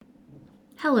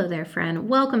Hello there, friend.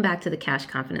 Welcome back to the Cash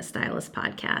Confident Stylist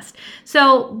podcast.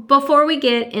 So, before we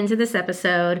get into this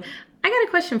episode, I got a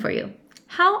question for you.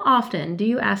 How often do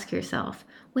you ask yourself,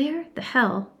 where the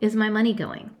hell is my money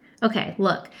going? Okay,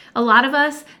 look, a lot of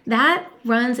us, that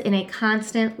runs in a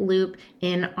constant loop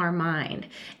in our mind.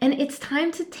 And it's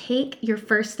time to take your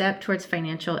first step towards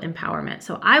financial empowerment.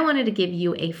 So I wanted to give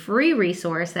you a free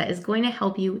resource that is going to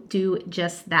help you do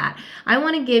just that. I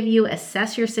want to give you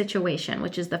Assess Your Situation,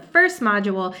 which is the first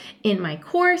module in my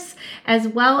course, as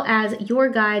well as your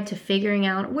guide to figuring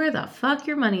out where the fuck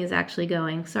your money is actually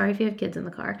going. Sorry if you have kids in the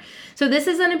car. So this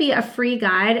is going to be a free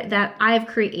guide that I've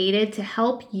created to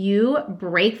help you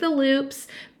break the loops,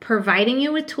 providing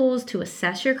you with tools to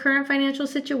assess your current financial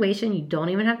situation. You don't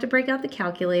even have to break out the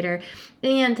calculator,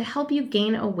 and to help you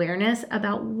gain awareness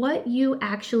about what you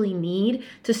actually need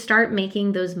to start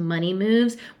making those money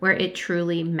moves where it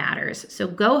truly matters. So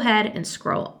go ahead and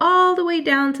scroll all the way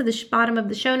down to the bottom of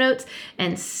the show notes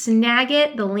and snag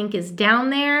it. The link is down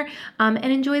there, and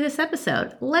enjoy this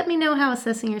episode. Let me know how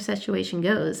assessing your situation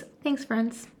goes. Thanks,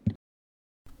 friends.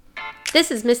 This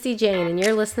is Misty Jane, and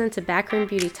you're listening to Backroom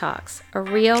Beauty Talks, a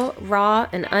real, raw,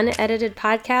 and unedited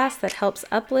podcast that helps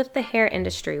uplift the hair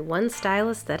industry one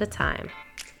stylist at a time.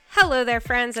 Hello there,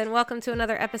 friends, and welcome to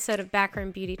another episode of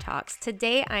Backroom Beauty Talks.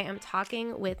 Today, I am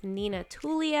talking with Nina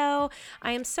Tulio.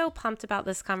 I am so pumped about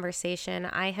this conversation.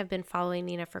 I have been following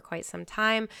Nina for quite some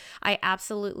time. I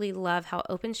absolutely love how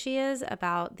open she is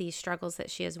about the struggles that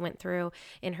she has went through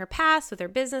in her past with her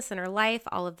business and her life,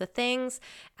 all of the things.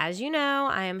 As you know,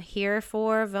 I am here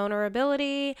for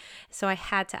vulnerability, so I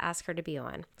had to ask her to be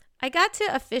on. I got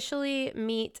to officially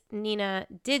meet Nina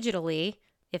digitally,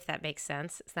 if that makes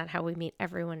sense. It's not how we meet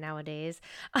everyone nowadays,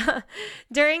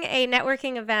 during a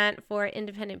networking event for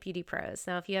independent beauty pros.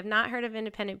 Now, if you have not heard of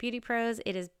independent beauty pros,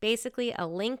 it is basically a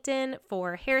LinkedIn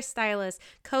for hairstylists,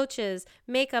 coaches,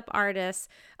 makeup artists,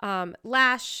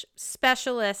 lash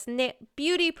specialists,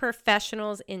 beauty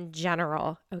professionals in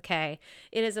general, okay?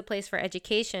 It is a place for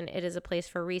education. It is a place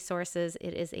for resources.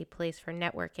 It is a place for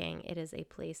networking. It is a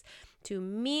place to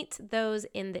meet those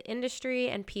in the industry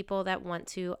and people that want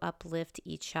to uplift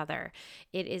each other.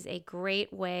 It is a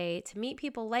great way to meet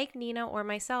people like Nina or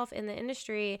myself in the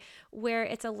industry, where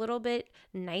it's a little bit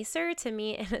nicer to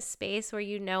meet in a space where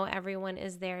you know everyone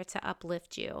is there to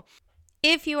uplift you.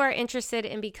 If you are interested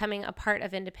in becoming a part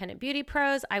of Independent Beauty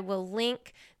Pros, I will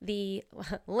link the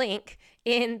link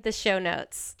in the show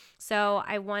notes. So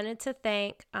I wanted to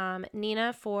thank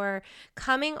Nina for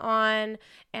coming on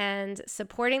and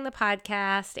supporting the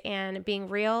podcast and being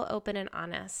real, open, and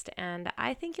honest. And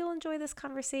I think you'll enjoy this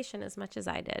conversation as much as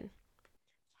I did.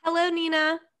 Hello,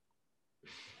 Nina.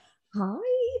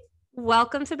 Hi.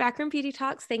 Welcome to Backroom Beauty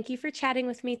Talks. Thank you for chatting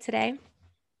with me today.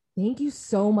 Thank you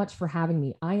so much for having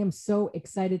me. I am so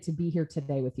excited to be here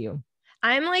today with you.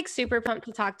 I'm like super pumped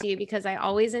to talk to you because I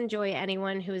always enjoy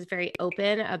anyone who is very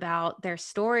open about their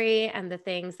story and the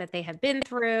things that they have been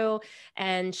through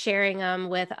and sharing them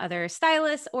with other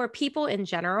stylists or people in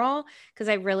general. Because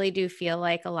I really do feel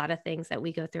like a lot of things that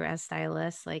we go through as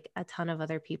stylists, like a ton of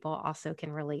other people also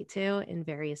can relate to in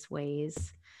various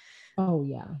ways. Oh,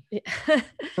 yeah,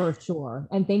 for sure.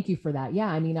 And thank you for that. Yeah,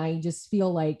 I mean, I just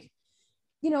feel like,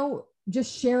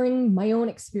 just sharing my own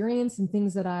experience and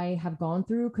things that I have gone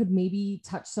through could maybe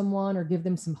touch someone or give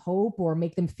them some hope or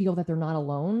make them feel that they're not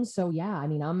alone. So yeah, I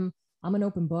mean, I'm an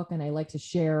open book and I like to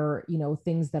share,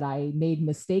 things that I made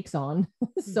mistakes on.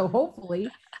 So hopefully,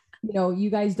 you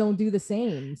guys don't do the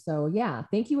same. So yeah,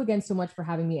 thank you again so much for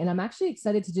having me. And I'm actually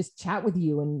excited to just chat with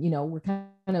you. And, we're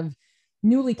kind of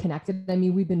newly connected. I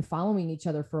mean, we've been following each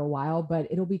other for a while, but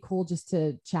it'll be cool just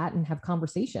to chat and have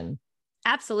conversation.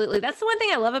 Absolutely. That's the one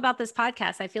thing I love about this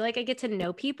podcast. I feel like I get to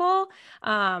know people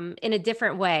in a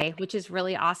different way, which is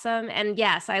really awesome. And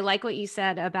yes, I like what you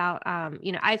said about,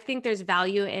 I think there's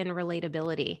value in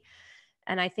relatability.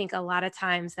 And I think a lot of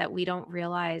times that we don't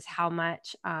realize how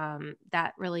much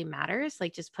that really matters,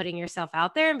 like just putting yourself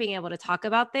out there and being able to talk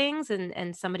about things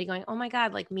and somebody going, oh my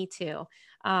God, like me too.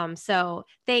 So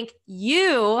thank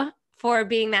you for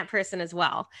being that person as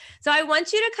well. So I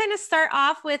want you to kind of start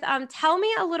off with, tell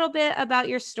me a little bit about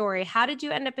your story. How did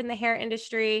you end up in the hair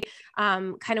industry?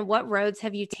 Kind of what roads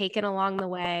have you taken along the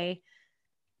way?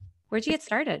 Where'd you get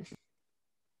started?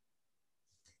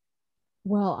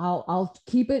 Well, I'll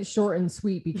keep it short and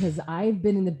sweet because I've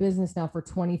been in the business now for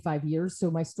 25 years.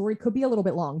 So my story could be a little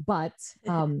bit long, but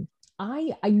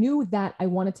I knew that I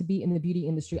wanted to be in the beauty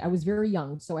industry. I was very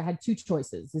young, so I had two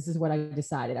choices. This is what I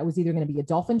decided. I was either going to be a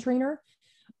dolphin trainer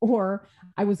or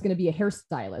I was going to be a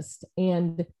hairstylist.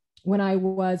 And when I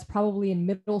was probably in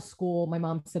middle school, my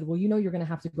mom said, well, you're going to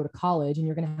have to go to college and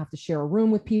you're going to have to share a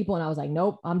room with people. And I was like,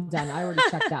 nope, I'm done. I already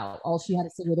checked out. All she had to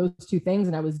say were those two things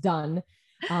and I was done.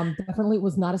 Definitely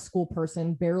was not a school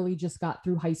person, barely just got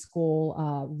through high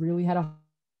school, really had a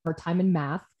hard time in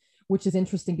math, which is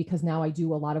interesting because now I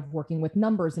do a lot of working with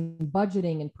numbers and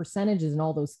budgeting and percentages and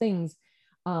all those things.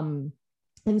 And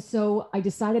so I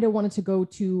decided I wanted to go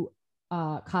to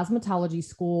cosmetology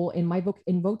school in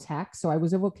in Votech. So I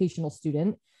was a vocational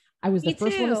student. I was the Me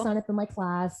first one to too. sign up for my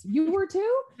class. You were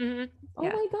too? Oh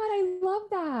Yeah. my God, I love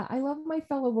that. I love my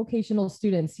fellow vocational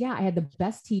students. Yeah, I had the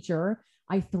best teacher.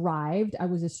 I thrived. I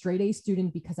was a straight A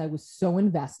student because I was so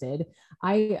invested.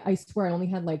 I swear I only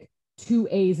had like two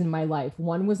A's in my life.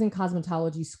 One was in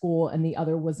cosmetology school and the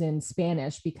other was in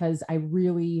Spanish because I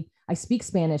speak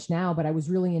Spanish now, but I was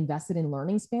really invested in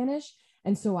learning Spanish.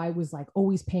 And so I was like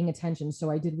always paying attention. So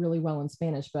I did really well in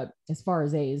Spanish, but as far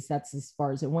as A's, that's as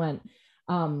far as it went.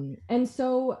 And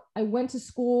so I went to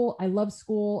school. I love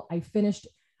school. I finished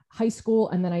high school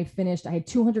and then I had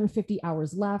 250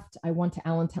 hours left. I went to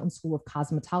Allentown School of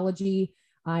Cosmetology.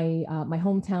 My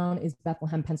hometown is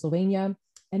Bethlehem, Pennsylvania.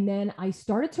 And then I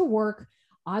started to work,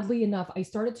 oddly enough, I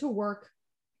started to work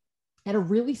at a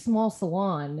really small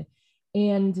salon.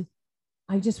 And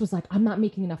I just was like, I'm not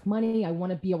making enough money. I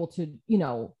want to be able to,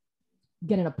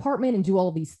 get an apartment and do all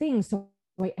of these things. So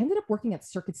I ended up working at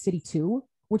Circuit City too,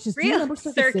 which is, do you Real remember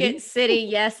Circuit City? Circuit City.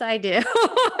 Yes, I do.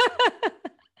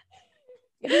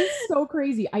 It is so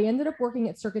crazy. I ended up working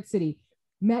at Circuit City,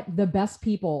 met the best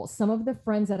people. Some of the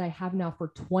friends that I have now for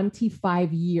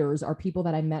 25 years are people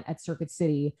that I met at Circuit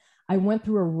City. I went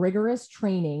through a rigorous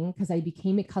training because I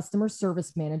became a customer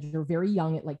service manager very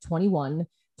young at like 21,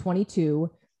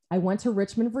 22. I went to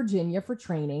Richmond, Virginia for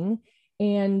training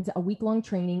and a week-long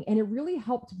training. And it really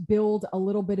helped build a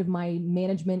little bit of my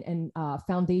management and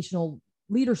foundational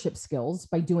leadership skills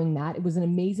by doing that. It was an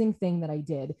amazing thing that I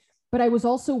did. But I was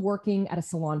also working at a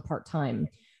salon part-time.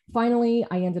 Finally,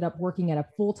 I ended up working at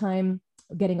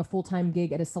getting a full-time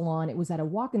gig at a salon. It was at a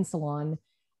walk-in salon.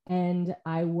 And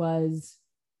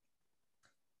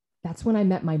that's when I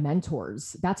met my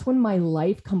mentors. That's when my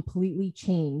life completely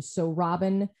changed. So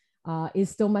Robin is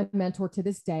still my mentor to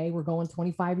this day. We're going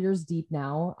 25 years deep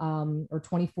now, or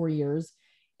 24 years.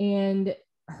 And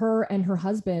her and her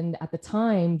husband at the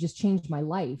time just changed my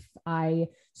life. I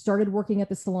started working at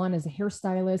the salon as a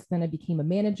hairstylist, then I became a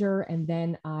manager, and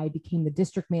then I became the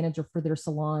district manager for their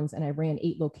salons, and I ran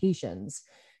 8 locations.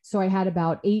 So I had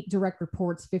about 8 direct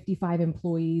reports, 55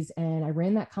 employees, and I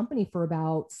ran that company for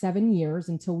about 7 years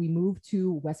until we moved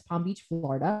to West Palm Beach,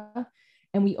 Florida,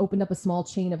 and we opened up a small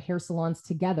chain of hair salons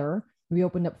together. We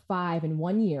opened up 5 in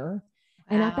 1 year.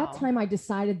 And at that Wow. time, I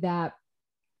decided that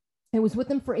I was with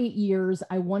them for 8 years.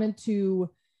 I wanted to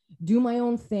do my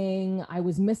own thing. I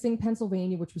was missing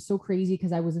Pennsylvania, which was so crazy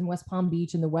because I was in West Palm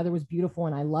Beach and the weather was beautiful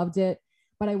and I loved it.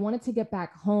 But I wanted to get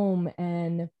back home.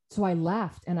 And so I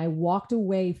left and I walked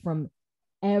away from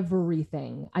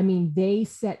everything. I mean, they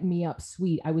set me up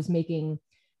sweet.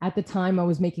 At the time, I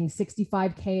was making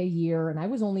 65K a year and I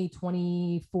was only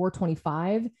 24,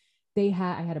 25. I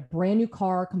had a brand new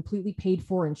car, completely paid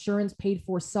for, insurance paid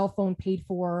for, cell phone paid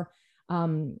for.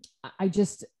 um, I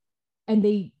just, and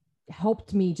they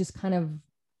helped me just kind of,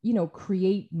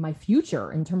 create my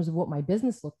future in terms of what my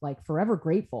business looked like. Forever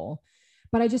grateful.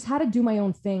 But I just had to do my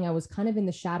own thing. I was kind of in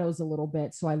the shadows a little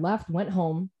bit. So I left, went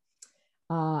home,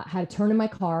 had a turn in my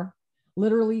car,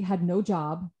 literally had no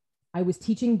job. I was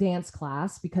teaching dance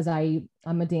class because I'm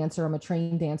a dancer, I'm a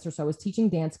trained dancer. So I was teaching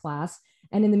dance class.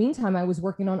 And in the meantime, I was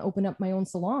working on open up my own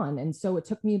salon. And so it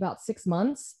took me about 6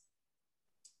 months.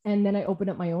 And then I opened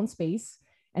up my own space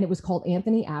and it was called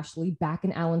Anthony Ashley back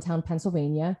in Allentown,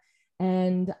 Pennsylvania.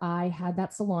 And I had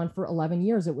that salon for 11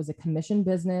 years. It was a commission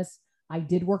business. I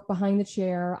did work behind the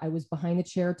chair. I was behind the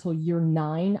chair till year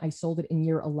 9. I sold it in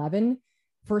year 11.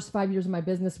 First 5 years of my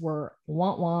business were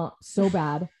wah wah so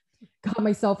bad. Got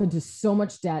myself into so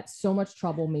much debt, so much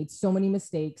trouble, made so many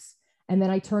mistakes. And then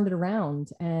I turned it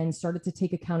around and started to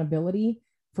take accountability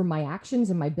for my actions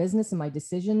and my business and my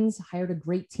decisions, hired a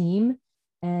great team.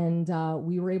 And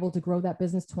we were able to grow that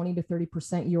business 20 to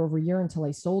 30% year over year until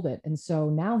I sold it. And so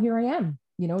now here I am.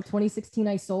 2016,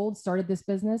 I started this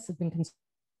business. I've been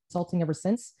consulting ever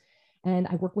since. And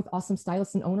I work with awesome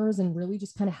stylists and owners and really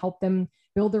just kind of help them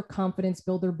build their confidence,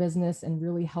 build their business, and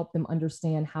really help them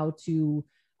understand how to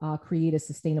create a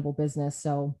sustainable business.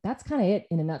 So that's kind of it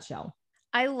in a nutshell.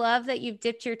 I love that you've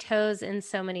dipped your toes in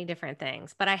so many different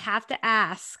things, but I have to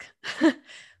ask,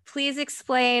 please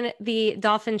explain the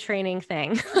dolphin training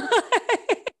thing.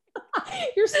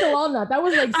 You're still on that. That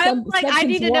was like I'm like, I sentence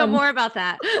need to know one. more about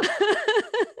that.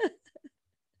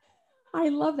 I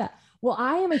love that. Well,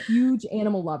 I am a huge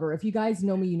animal lover. If you guys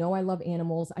know me, you know I love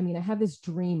animals. I mean, I have this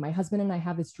dream. My husband and I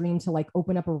have this dream to like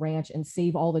open up a ranch and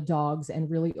save all the dogs and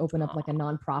really open up like a Aw.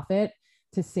 nonprofit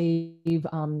to save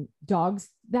dogs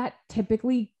that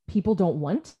typically people don't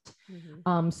want.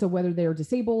 Mhm. So whether they're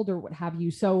disabled or what have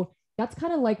you. So that's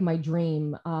kind of like my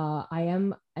dream. I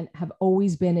am and have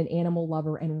always been an animal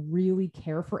lover and really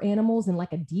care for animals in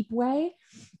like a deep way.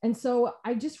 And so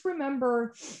I just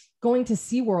remember going to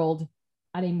SeaWorld.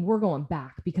 I mean, we're going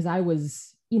back because I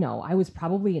was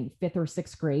probably in fifth or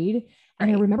sixth grade. And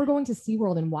I Right. remember going to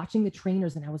SeaWorld and watching the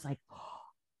trainers, and I was like,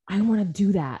 I want to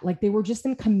do that. Like they were just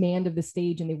in command of the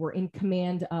stage and they were in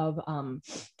command of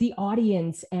the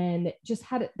audience and just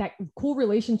had that cool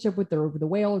relationship with the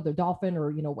whale or the dolphin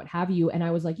or, what have you. And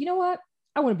I was like, you know what?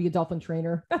 I want to be a dolphin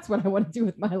trainer. That's what I want to do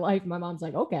with my life. My mom's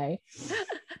like, okay.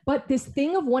 But this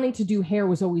thing of wanting to do hair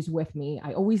was always with me.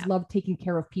 I always Yeah. loved taking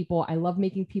care of people. I love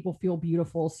making people feel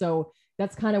beautiful. So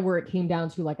that's kind of where it came down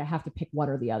to, like, I have to pick one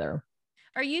or the other.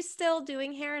 Are you still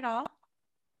doing hair at all?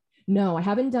 No, I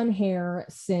haven't done hair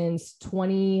since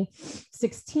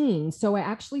 2016. So I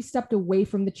actually stepped away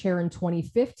from the chair in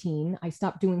 2015. I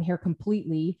stopped doing hair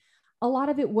completely. A lot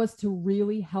of it was to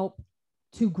really help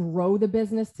to grow the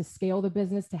business, to scale the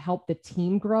business, to help the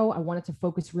team grow. I wanted to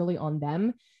focus really on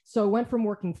them. So I went from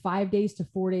working 5 days to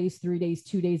 4 days, 3 days,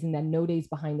 2 days, and then no days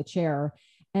behind the chair.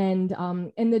 And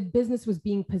the business was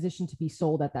being positioned to be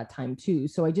sold at that time too.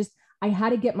 So I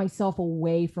had to get myself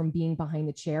away from being behind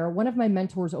the chair. One of my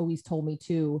mentors always told me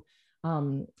too,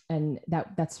 and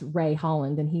that's Ray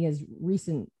Holland, and he has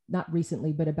not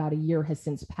recently, but about a year has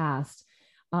since passed.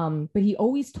 But he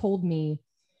always told me,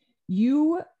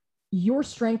 you, your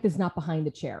strength is not behind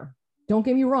the chair. Don't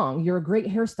get me wrong, you're a great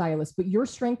hairstylist, but your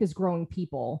strength is growing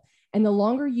people. And the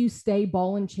longer you stay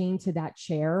ball and chain to that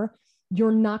chair,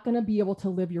 you're not going to be able to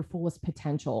live your fullest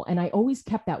potential. And I always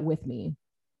kept that with me.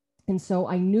 And so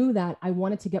I knew that I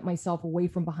wanted to get myself away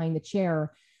from behind the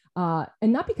chair. And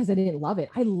not because I didn't love it.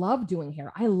 I love doing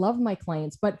hair. I love my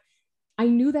clients, but I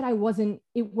knew that it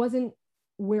wasn't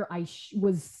where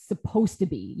was supposed to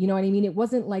be. You know what I mean? It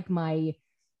wasn't like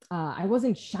I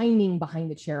wasn't shining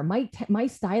behind the chair. My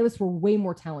stylists were way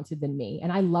more talented than me.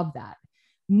 And I love that.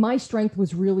 My strength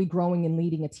was really growing and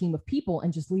leading a team of people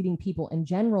and just leading people in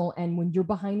general. And when you're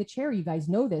behind the chair, you guys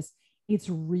know this, it's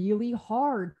really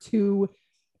hard to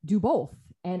do both.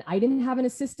 And I didn't have an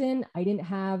assistant. I didn't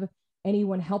have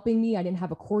anyone helping me. I didn't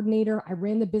have a coordinator. I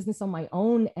ran the business on my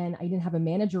own and I didn't have a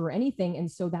manager or anything. And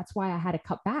so that's why I had to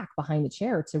cut back behind the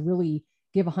chair to really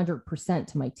give 100%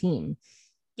 to my team.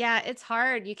 Yeah, it's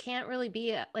hard. You can't really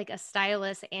be like a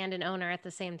stylist and an owner at the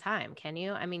same time, can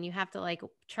you? I mean, you have to like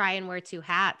try and wear two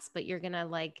hats, but you're going to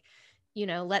like,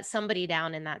 let somebody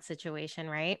down in that situation,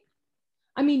 right?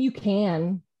 I mean, you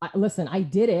can. Listen, I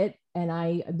did it.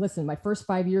 And listen, my first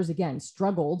 5 years, again,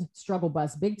 struggle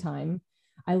bus big time.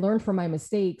 I learned from my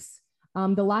mistakes.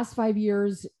 The last 5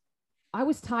 years, I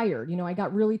was tired. I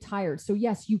got really tired. So,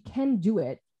 yes, you can do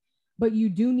it, but you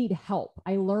do need help.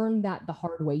 I learned that the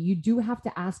hard way. You do have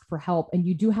to ask for help and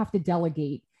you do have to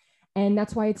delegate. And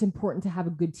that's why it's important to have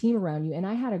a good team around you. And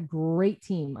I had a great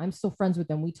team. I'm still friends with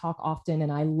them. We talk often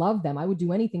and I love them. I would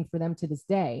do anything for them to this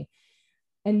day.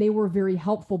 And they were very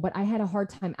helpful, but I had a hard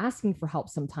time asking for help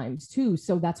sometimes too.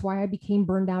 So that's why I became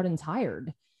burned out and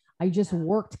tired. I just Yeah.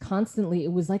 worked constantly.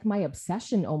 It was like my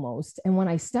obsession almost. And when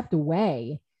I stepped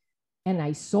away and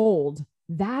I sold,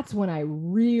 that's when I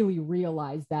really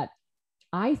realized that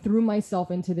I threw myself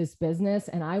into this business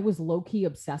and I was low key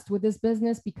obsessed with this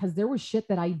business because there was shit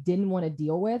that I didn't want to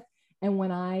deal with. And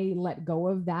when I let go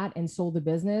of that and sold the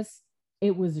business,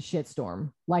 it was a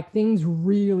shitstorm. Like things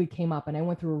really came up and I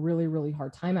went through a really, really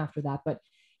hard time after that. But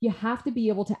you have to be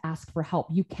able to ask for help.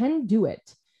 You can do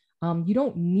it. You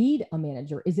don't need a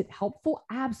manager. Is it helpful?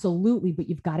 Absolutely. But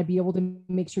you've got to be able to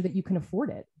make sure that you can afford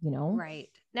it. Right.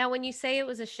 Now, when you say it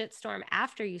was a shitstorm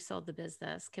after you sold the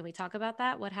business, can we talk about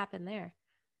that? What happened there?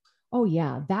 Oh,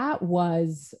 yeah. That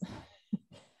was,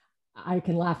 I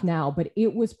can laugh now, but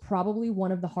it was probably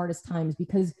one of the hardest times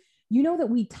because you know that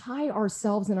we tie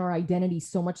ourselves and our identity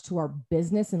so much to our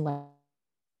business and like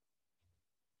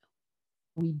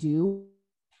we do.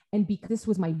 And because this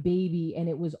was my baby and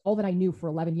it was all that I knew for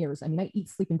 11 years, I mean, I eat,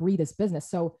 sleep, and breathe this business.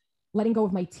 So letting go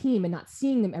of my team and not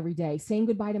seeing them every day, saying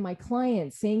goodbye to my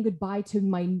clients, saying goodbye to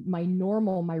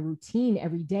my routine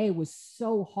every day was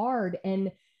so hard.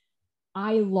 And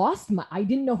I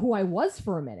didn't know who I was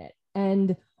for a minute.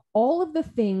 And all of the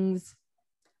things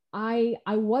I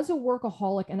was a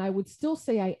workaholic, and I would still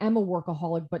say I am a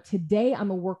workaholic, but today I'm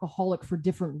a workaholic for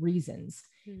different reasons.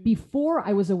 Mm. Before,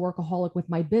 I was a workaholic with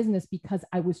my business because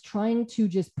I was trying to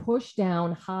just push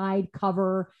down, hide,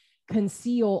 cover,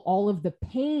 conceal all of the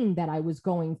pain that I was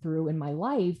going through in my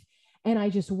life. And I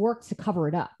just worked to cover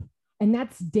it up. And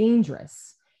that's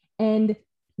dangerous. And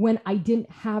when I didn't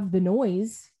have the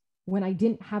noise, when I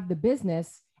didn't have the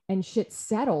business and shit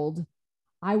settled,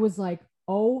 I was like,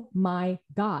 oh my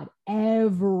God,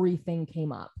 everything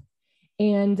came up.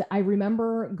 And I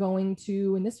remember going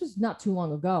to, and this was not too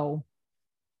long ago,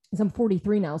 because I'm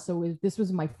 43 now. So this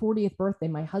was my 40th birthday.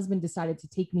 My husband decided to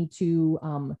take me to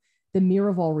the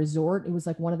Miraval Resort. It was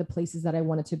like one of the places that I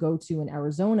wanted to go to in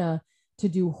Arizona to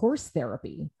do horse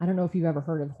therapy. I don't know if you've ever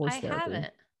heard of horse I therapy.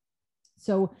 haven't.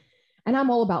 So, and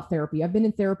I'm all about therapy. I've been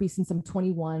in therapy since I'm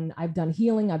 21. I've done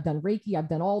healing, I've done Reiki, I've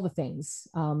done all the things.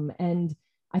 And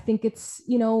I think it's,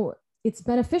 it's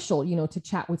beneficial, to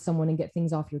chat with someone and get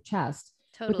things off your chest.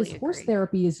 But this Totally horse agree.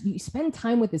 therapy is you spend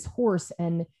time with this horse,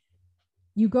 and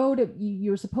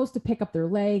you're supposed to pick up their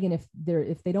leg. And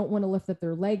if they don't want to lift up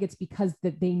their leg, it's because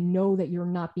that they know that you're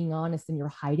not being honest and you're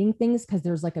hiding things, because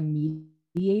there's like a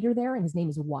mediator there, and his name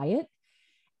is Wyatt.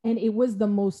 And it was the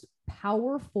most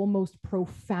powerful, most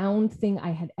profound thing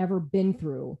I had ever been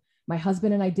through. My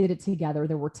husband and I did it together.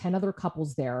 There were 10 other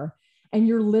couples there. And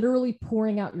you're literally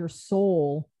pouring out your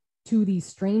soul to these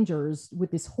strangers with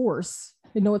this horse.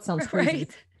 I know it sounds crazy.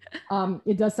 Right.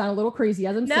 It does sound a little crazy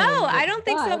as I'm No, saying I it, don't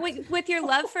think so. but With your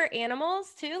love for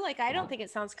animals too, like I yeah. don't think it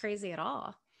sounds crazy at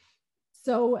all.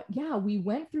 So yeah, we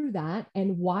went through that,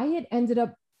 and Wyatt ended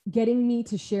up getting me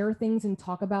to share things and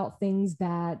talk about things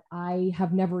that I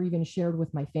have never even shared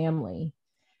with my family.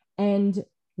 And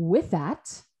with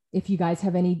that, if you guys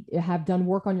have done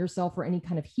work on yourself or any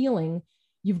kind of healing,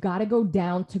 you've got to go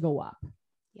down to go up.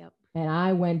 Yep. And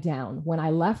I went down. When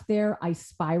I left there, I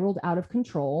spiraled out of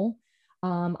control.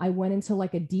 I went into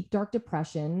like a deep, dark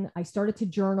depression. I started to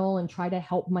journal and try to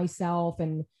help myself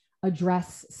and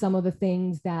address some of the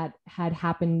things that had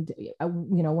happened,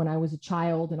 when I was a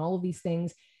child and all of these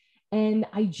things. And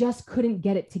I just couldn't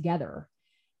get it together.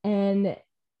 And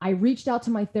I reached out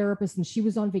to my therapist, and she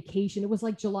was on vacation. It was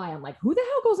like July. I'm like, who the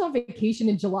hell goes on vacation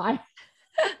in July?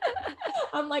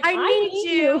 I'm like, I I need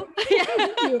need you. you.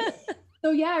 I need you.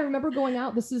 So yeah, I remember going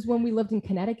out. This is when we lived in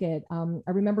Connecticut.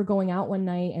 I remember going out one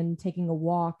night and taking a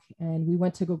walk, and we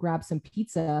went to go grab some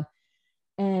pizza.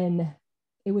 And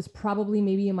it was probably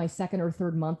maybe in my second or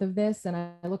third month of this. And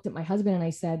I looked at my husband and I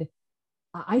said,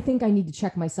 I think I need to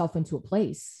check myself into a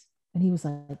place. And he was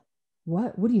like,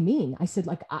 what do you mean? I said,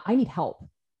 like, I need help.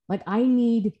 Like I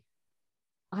need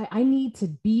to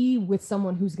be with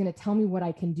someone who's going to tell me what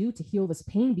I can do to heal this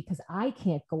pain, because I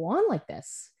can't go on like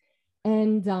this.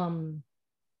 And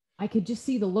I could just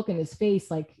see the look in his face.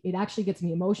 Like, it actually gets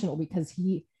me emotional, because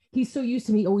he's so used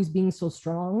to me always being so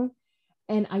strong.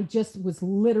 And I just was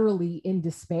literally in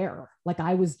despair. Like,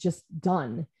 I was just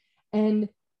done. And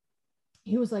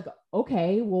he was like,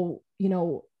 okay, well,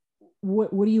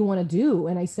 what do you want to do?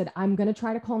 And I said, I'm going to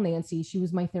try to call Nancy. She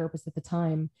was my therapist at the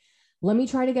time. Let me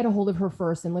try to get a hold of her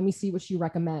first, and let me see what she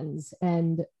recommends.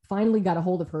 And finally got a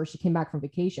hold of her. She came back from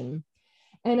vacation.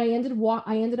 And I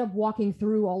ended up walking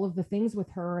through all of the things with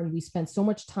her, and we spent so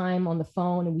much time on the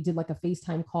phone, and we did like a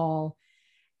FaceTime call.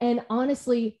 And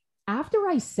honestly, after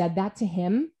I said that to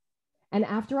him, and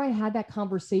after I had that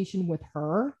conversation with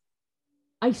her,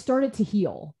 I started to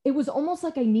heal. It was almost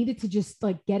like I needed to just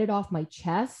like get it off my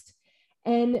chest.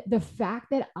 And the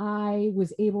fact that I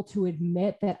was able to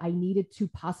admit that I needed to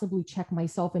possibly check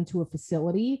myself into a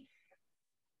facility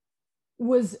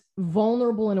was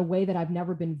vulnerable in a way that I've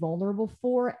never been vulnerable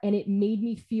for. And it made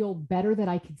me feel better that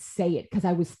I could say it, because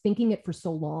I was thinking it for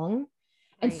so long.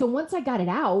 And so once I got it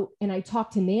out and I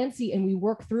talked to Nancy and we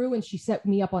worked through, and she set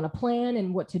me up on a plan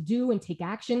and what to do and take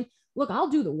action. Look, I'll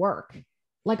do the work.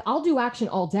 Like, I'll do action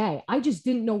all day. I just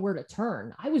didn't know where to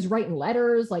turn. I was writing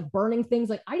letters, like burning things.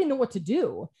 Like, I didn't know what to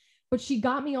do, but she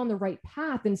got me on the right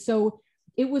path. And so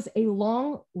it was a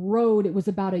long road. It was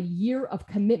about a year of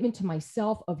commitment to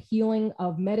myself, of healing,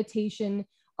 of meditation,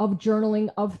 of journaling,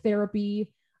 of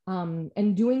therapy,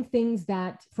 and doing things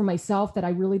that for myself that I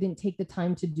really didn't take the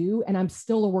time to do. And I'm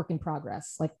still a work in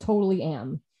progress, like totally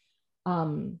am.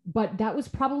 But that was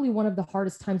probably one of the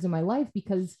hardest times in my life,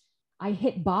 because I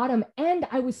hit bottom and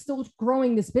I was still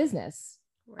growing this business.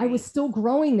 Right. I was still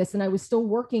growing this, and I was still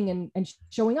working and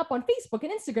showing up on Facebook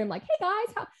and Instagram. Like, hey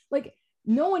guys, like,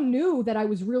 no one knew that I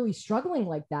was really struggling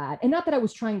like that. And not that I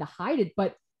was trying to hide it,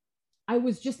 but I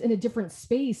was just in a different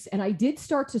space, and I did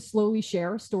start to slowly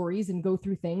share stories and go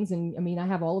through things. And I mean, I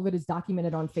have all of it is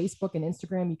documented on Facebook and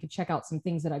Instagram. You can check out some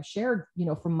things that I've shared,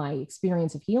 from my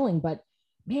experience of healing. But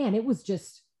man, it was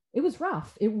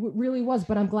rough. It really was,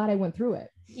 but I'm glad I went through it.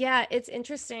 Yeah, it's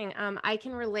interesting. I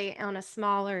can relate on a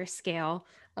smaller scale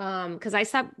because I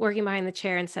stopped working behind the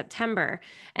chair in September,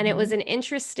 and it was Mhm. an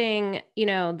interesting,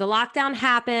 the lockdown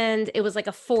happened. It was like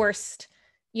a forced,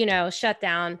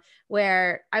 shutdown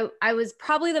where I was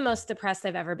probably the most depressed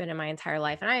I've ever been in my entire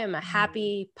life. And I am a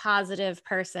happy, positive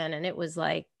person. And it was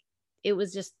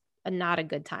just not a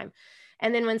good time.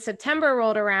 And then when September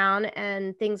rolled around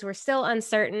and things were still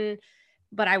uncertain,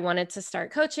 but I wanted to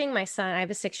start coaching my son. I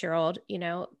have a 6-year-old,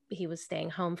 he was staying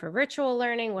home for virtual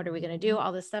learning. What are we going to do?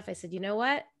 All this stuff. I said, you know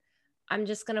what? I'm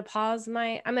going to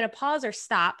pause or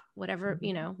stop, whatever,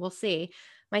 we'll see,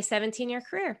 my 17-year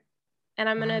career. And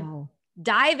I'm going to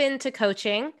dive into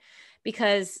coaching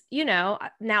because, now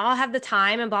I'll have the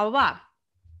time and blah, blah,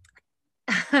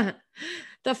 blah.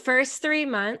 The first 3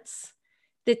 months,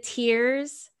 the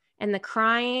tears and the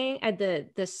crying and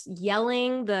the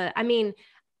yelling,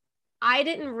 I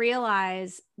didn't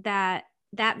realize that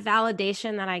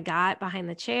validation that I got behind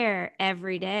the chair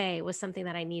every day was something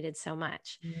that I needed so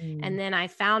much. And then I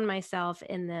found myself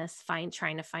in this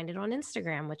trying to find it on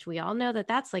Instagram, which we all know that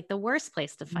that's like the worst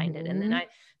place to find it. And then I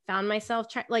found myself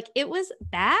it was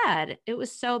bad. It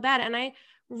was so bad. And I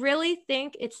really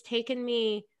think it's taken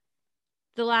me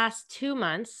the last 2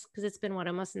 months, because it's been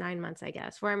almost 9 months, I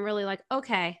guess, where I'm really like,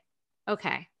 okay,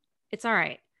 it's all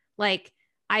right. Like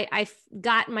I've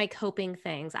got my coping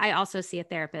things. I also see a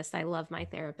therapist. I love my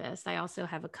therapist. I also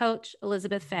have a coach.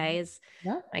 Elizabeth Faye is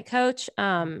my coach.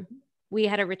 We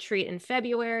had a retreat in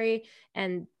February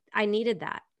and I needed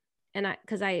that. And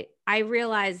because I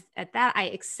realized at that, I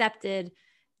accepted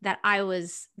that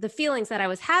the feelings that I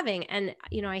was having. And,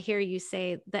 I hear you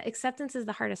say that acceptance is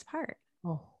the hardest part.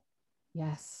 Oh,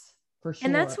 yes, for sure.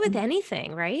 And that's with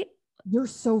anything, right? You're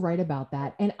so right about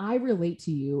that. And I relate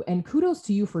to you, and kudos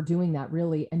to you for doing that,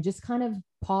 really. And just kind of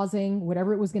pausing,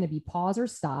 whatever it was going to be, pause or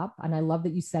stop. And I love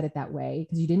that you said it that way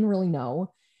because you didn't really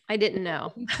know. I didn't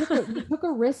know. You took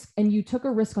a risk, and you took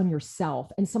a risk on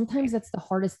yourself. And sometimes that's the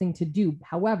hardest thing to do.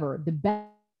 However, the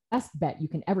best bet you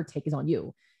can ever take is on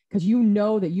you, because you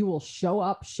know that you will show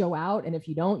up, show out. And if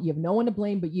you don't, you have no one to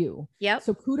blame but you. Yep.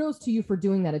 So kudos to you for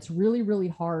doing that. It's really, really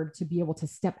hard to be able to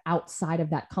step outside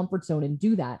of that comfort zone and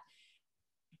do that.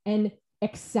 And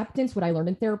acceptance, what I learned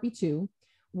in therapy too,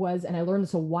 was, and I learned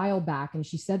this a while back, and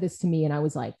she said this to me, and I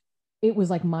was like, it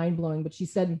was like mind blowing. But she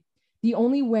said, the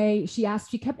only way, she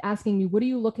kept asking me, what are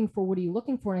you looking for? What are you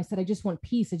looking for? And I said, I just want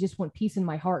peace. I just want peace in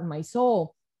my heart and my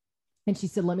soul. And she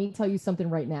said, let me tell you something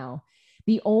right now.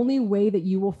 The only way that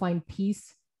you will find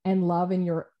peace and love and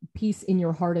your peace in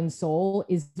your heart and soul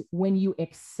is when you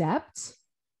accept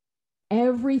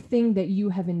everything that you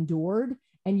have endured,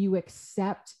 and you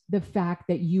accept the fact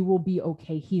that you will be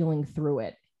okay healing through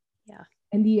it. Yeah.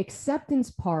 And the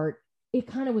acceptance part, it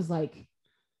kind of was like,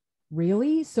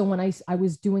 really? So when I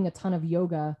was doing a ton of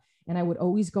yoga, and I would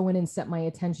always go in and set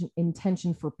my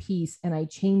intention for peace, and I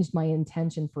changed my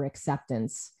intention for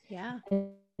acceptance. Yeah.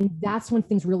 And that's when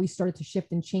things really started to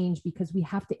shift and change, because we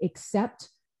have to accept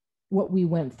what we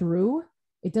went through.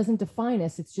 It doesn't define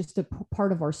us. It's just a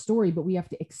part of our story, but we have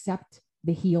to accept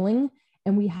the healing,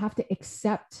 and we have to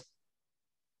accept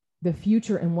the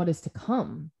future and what is to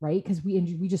come, right? Because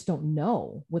we just don't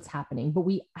know what's happening, but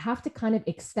we have to kind of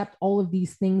accept all of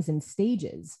these things in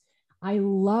stages. I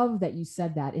love that you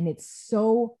said that, and it's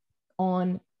so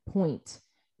on point,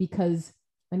 because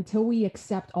until we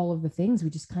accept all of the things, we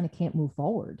just kind of can't move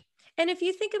forward. And if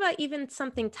you think about even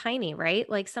something tiny, right?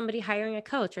 Like somebody hiring a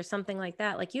coach or something like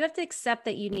that, like you have to accept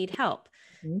that you need help.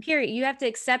 Period. You have to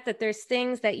accept that there's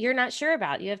things that you're not sure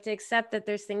about. You have to accept that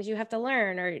there's things you have to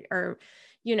learn, or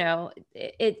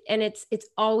it's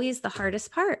always the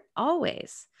hardest part,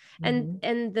 always.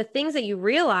 And the things that you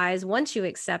realize once you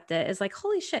accept it is like,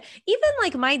 holy shit. Even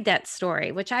like my debt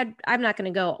story, which I'm not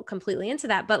going to go completely into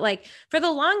that, but like for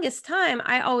the longest time,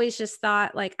 I always just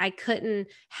thought like I couldn't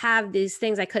have these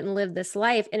things. I couldn't live this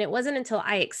life. And it wasn't until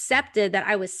I accepted that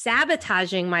I was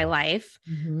sabotaging my life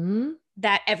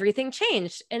that everything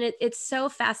changed. And it's so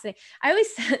fascinating. I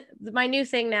always, my new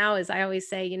thing now is I always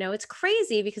say, it's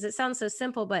crazy because it sounds so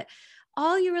simple, but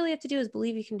all you really have to do is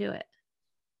believe you can do it.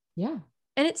 Yeah.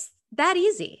 And it's that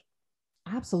easy.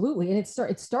 Absolutely. And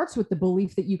it starts with the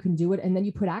belief that you can do it, and then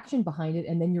you put action behind it,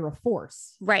 and then you're a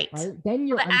force. Right. Then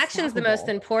you're the action's the most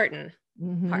important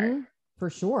part. For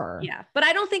sure. Yeah. But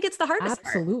I don't think it's the hardest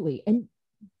Absolutely. part.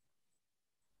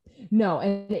 No,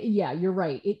 and yeah, you're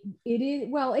right. It is,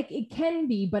 well, it can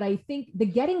be, but I think the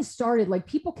getting started, like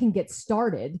people can get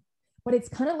started, but it's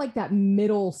kind of like that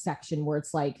middle section where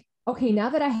it's like, okay, now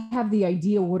that I have the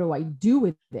idea, what do I do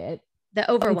with it? The It's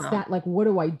overwhelm. that like, what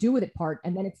do I do with it part?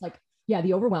 And then it's like, yeah,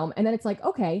 the overwhelm. And then it's like,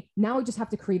 okay, now I just have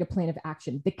to create a plan of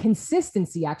action. The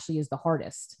consistency actually is the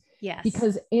hardest Yes.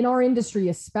 because in our industry,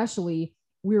 especially,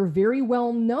 we're very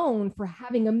well known for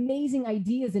having amazing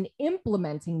ideas and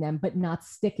implementing them, but not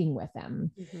sticking with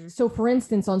them. Mm-hmm. So, for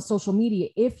instance, on social media,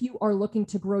 if you are looking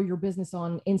to grow your business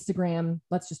on Instagram,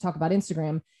 let's just talk about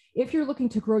Instagram. If you're looking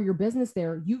to grow your business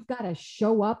there, you've got to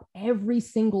show up every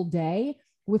single day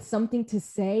with something to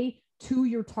say to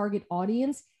your target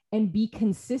audience and be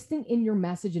consistent in your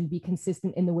message and be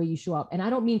consistent in the way you show up. And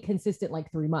I don't mean consistent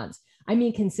like 3 months. I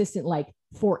mean consistent like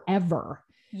forever.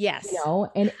 Yes.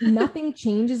 And nothing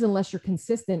changes unless you're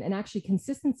consistent. And actually,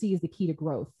 consistency is the key to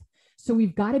growth. So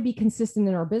we've got to be consistent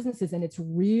in our businesses. And it's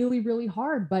really, really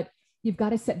hard, but you've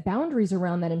got to set boundaries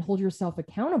around that and hold yourself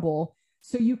accountable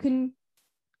so you can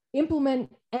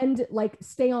implement and like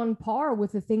stay on par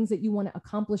with the things that you want to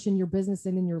accomplish in your business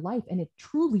and in your life. And it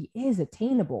truly is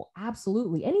attainable.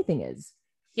 Absolutely. Anything is.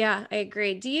 Yeah, I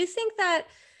agree. Do you think that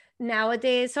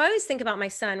nowadays, so I always think about my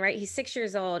son, right? He's 6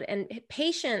 years old, and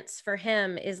patience for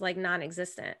him is like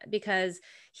non-existent because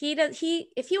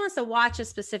if he wants to watch a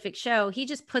specific show, he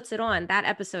just puts it on that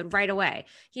episode right away.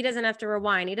 He doesn't have to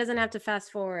rewind. He doesn't have to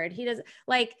fast forward. He doesn't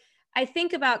like, I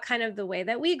think about kind of the way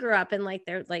that we grew up, and like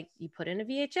they're like, you put in a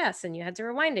VHS and you had to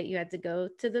rewind it. You had to go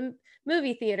to the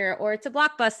movie theater or to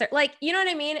Blockbuster. Like, you know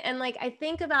what I mean? And like, I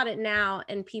think about it now,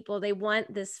 and people, they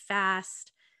want this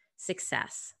fast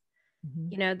success.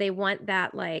 Mm-hmm. You know, they want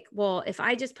that, like, well, if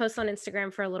I just post on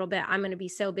Instagram for a little bit, I'm going to be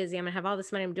so busy. I'm going to have all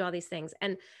this money. I'm going to do all these things.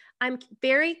 And I'm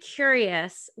very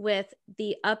curious with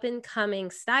the up and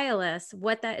coming stylists,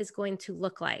 what that is going to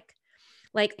look like.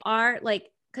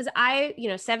 Because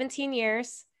 17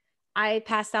 years, I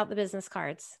passed out the business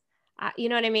cards. You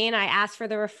know what I mean? I asked for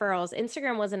the referrals.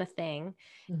 Instagram wasn't a thing.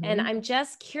 And Mm-hmm. I'm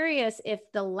just curious if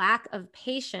the lack of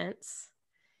patience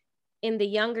in the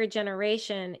younger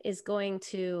generation is going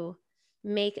to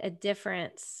make a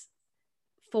difference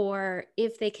for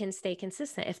if they can stay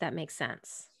consistent, if that makes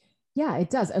sense. Yeah, it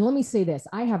does. And let me say this,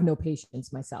 I have no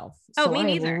patience myself. Oh, So me I am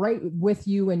neither. right with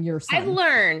you and your I've son.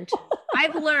 learned,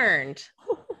 I've learned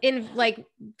in like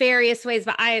various ways,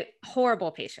 but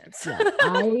horrible patience.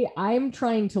 Yeah, I'm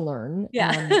trying to learn.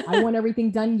 Yeah. I want everything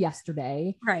done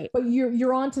yesterday. Right. But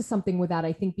you're onto something with that,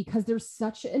 I think, because there's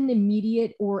such an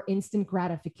immediate or instant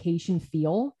gratification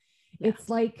feel. Yeah. It's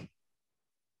like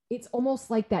it's almost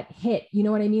like that hit, you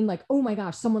know what I mean? Like, oh my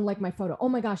gosh, someone liked my photo. Oh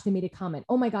my gosh, they made a comment.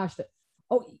 Oh my gosh,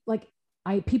 like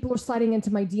people are sliding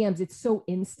into my DMs. It's so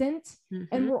instant.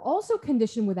 Mm-hmm. And we're also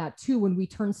conditioned with that too when we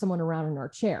turn someone around in our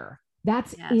chair.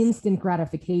 That's Yes. instant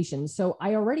gratification. So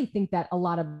I already think that a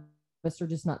lot of us are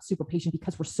just not super patient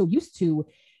because we're so used to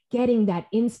getting that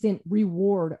instant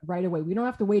reward right away. We don't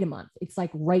have to wait a month. It's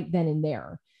like right then and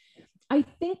there. I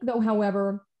think though,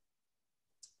 however,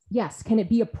 yes, can it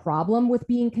be a problem with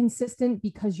being consistent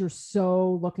because you're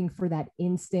so looking for that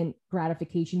instant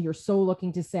gratification? You're so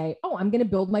looking to say, oh, I'm going to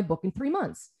build my book in 3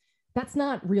 months. That's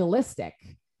not realistic.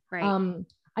 Right.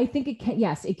 I think it can,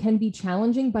 yes, it can be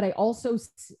challenging, but I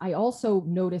also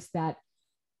notice that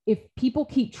if people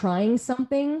keep trying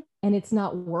something and it's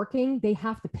not working, they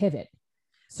have to pivot.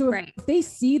 So if they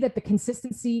see that the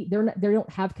consistency, they don't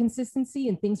have consistency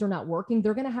and things are not working,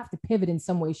 they're going to have to pivot in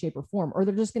some way, shape, or form, or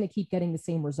they're just going to keep getting the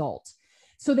same result.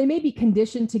 So they may be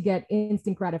conditioned to get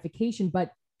instant gratification,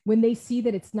 but when they see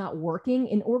that it's not working,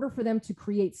 in order for them to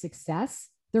create success,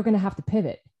 they're going to have to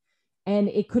pivot. And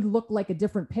it could look like a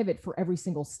different pivot for every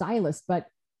single stylist, but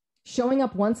showing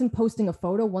up once and posting a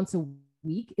photo once a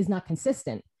week is not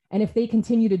consistent. And if they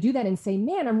continue to do that and say,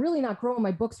 man, I'm really not growing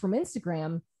my books from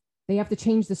Instagram, they have to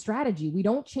change the strategy. We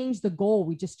don't change the goal,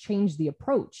 we just change the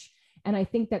approach. And I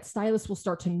think that stylists will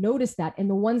start to notice that. And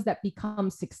the ones that become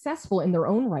successful in their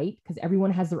own right, because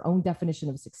everyone has their own definition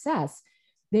of success,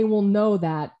 they will know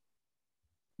that,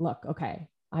 look, okay,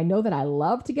 I know that I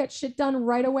love to get shit done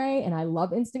right away and I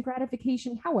love instant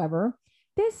gratification. However,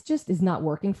 this just is not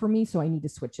working for me. So I need to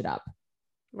switch it up.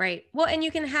 Right. Well, and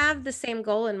you can have the same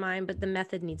goal in mind, but the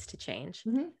method needs to change.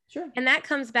 Mm-hmm, sure. And that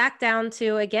comes back down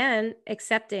to, again,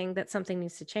 accepting that something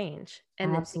needs to change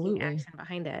and then taking action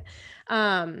behind it.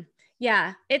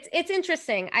 Yeah, it's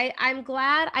interesting. I'm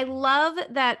glad. I love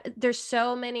that there's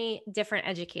so many different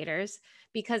educators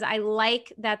because I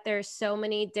like that there's so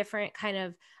many different kind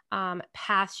of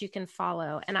paths you can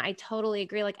follow. And I totally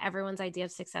agree. Like everyone's idea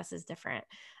of success is different.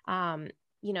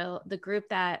 the group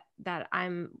that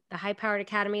I'm, the high powered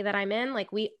academy that I'm in,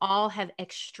 like we all have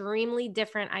extremely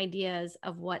different ideas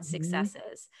of what success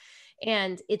is.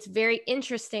 And it's very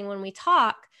interesting when we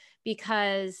talk,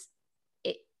 because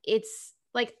it's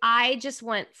like, I just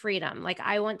want freedom. Like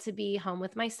I want to be home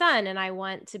with my son, and I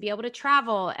want to be able to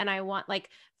travel, and I want, like,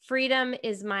 freedom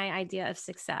is my idea of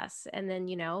success. And then,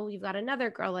 you've got another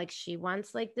girl, like she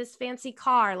wants like this fancy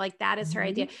car, like that is her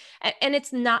idea. And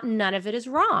it's not, none of it is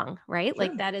wrong, right? Sure.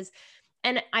 Like that is,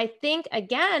 and I think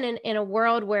again, in a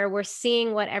world where we're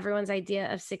seeing what everyone's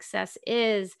idea of success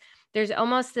is, there's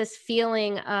almost this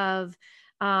feeling of,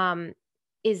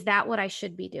 is that what I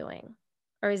should be doing?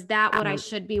 Or is that what I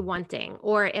should be wanting?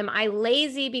 Or am I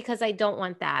lazy because I don't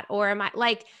want that? Or am I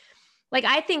like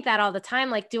I think that all the time,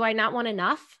 like, do I not want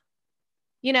enough?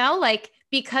 Like,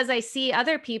 because I see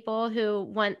other people who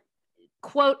want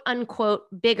quote unquote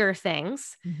bigger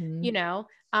things,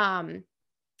 and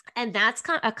that's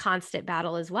a constant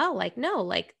battle as well. Like, no,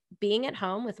 like being at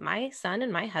home with my son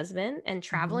and my husband and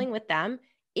traveling with them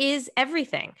is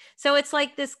everything. So it's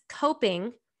like this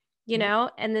coping,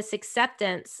 and this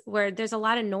acceptance where there's a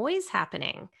lot of noise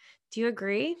happening. Do you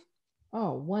agree?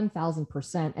 Oh,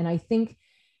 1000%. And I think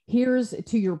here's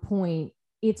to your point,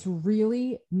 it's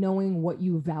really knowing what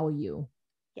you value.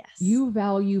 Yes. You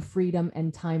value freedom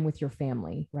and time with your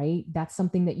family, right? That's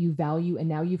something that you value. And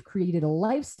now you've created a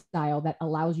lifestyle that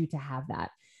allows you to have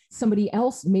that. Somebody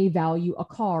else may value a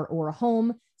car or a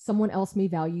home. Someone else may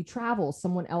value travel.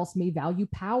 Someone else may value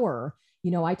power.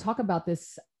 I talk about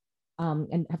this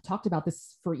and have talked about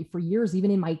this for years,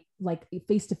 even in my like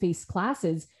face-to-face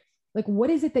classes. Like, what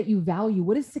is it that you value?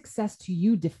 What is success to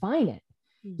you? Define it.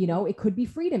 It could be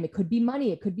freedom. It could be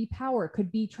money. It could be power. It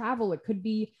could be travel. It could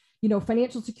be,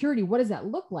 financial security. What does that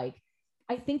look like?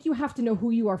 I think you have to know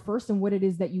who you are first and what it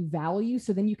is that you value.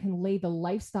 So then you can lay the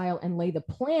lifestyle and lay the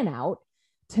plan out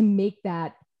to make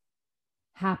that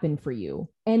happen for you.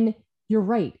 And you're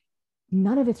right.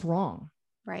 None of it's wrong.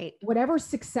 Right. Whatever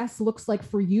success looks like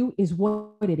for you is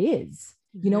what it is,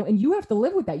 and you have to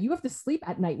live with that. You have to sleep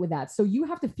at night with that. So you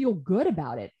have to feel good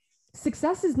about it.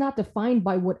 Success is not defined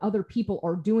by what other people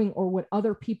are doing or what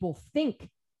other people think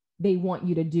they want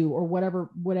you to do, or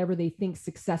whatever they think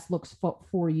success looks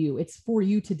for you. It's for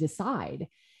you to decide.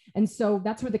 And so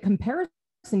that's where the comparison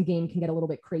game can get a little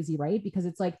bit crazy, right? Because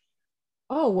it's like,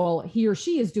 oh, well, he or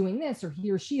she is doing this, or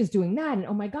he or she is doing that. And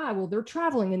oh my God, well, they're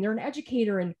traveling and they're an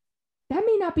educator, and that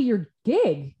may not be your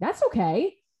gig. That's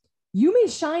okay. You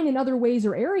may shine in other ways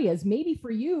or areas. Maybe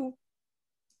for you,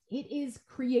 it is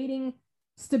creating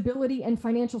stability and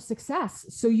financial success.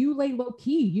 So you lay low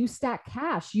key, you stack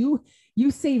cash, you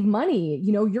save money,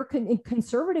 you're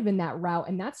conservative in that route,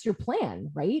 and that's your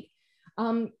plan, right?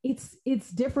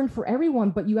 It's different for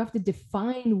everyone, but you have to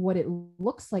define what it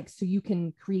looks like so you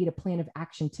can create a plan of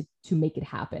action to make it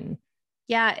happen.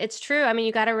 Yeah, it's true. I mean,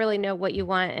 you got to really know what you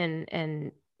want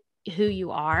and who you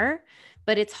are,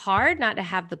 but it's hard not to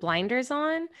have the blinders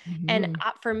on. And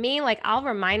for me, like, I'll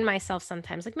remind myself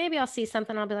sometimes, like maybe I'll see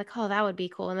something, I'll be like, oh, that would be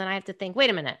cool. And then I have to think, wait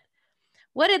a minute,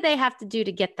 what did they have to do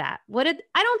to get that? I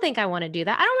don't think I want to do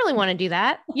that. I don't really want to do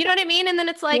that. You know what I mean? And then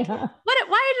it's like, why did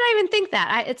I even think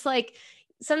that? It's like,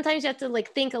 sometimes you have to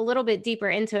like think a little bit deeper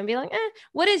into it and be like,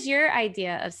 what is your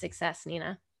idea of success,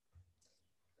 Nina?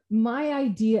 My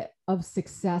idea of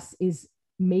success is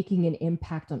making an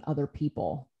impact on other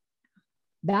people.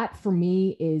 That for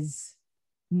me is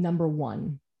number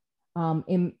one.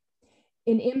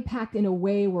 An impact in a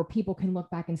way where people can look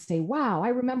back and say, wow, I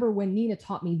remember when Nina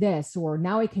taught me this, or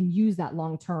now I can use that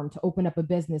long term to open up a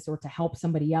business or to help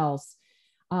somebody else.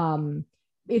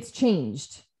 It's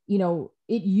changed.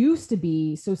 It used to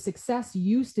be, so success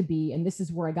used to be, and this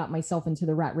is where I got myself into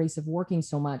the rat race of working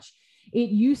so much. It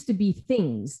used to be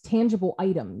things, tangible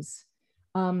items,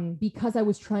 because I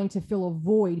was trying to fill a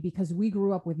void because we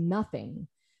grew up with nothing.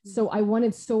 So I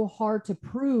wanted so hard to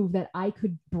prove that I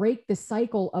could break the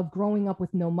cycle of growing up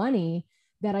with no money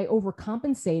that I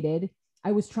overcompensated.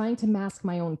 I was trying to mask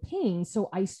my own pain. So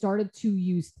I started to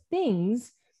use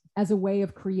things as a way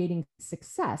of creating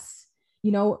success.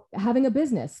 Having a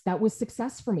business, that was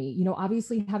success for me.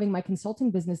 Obviously having my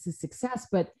consulting business is success,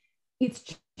 but it's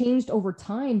changed over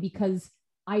time because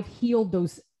I've healed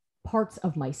those parts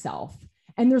of myself.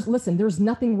 And there's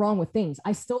nothing wrong with things.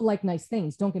 I still like nice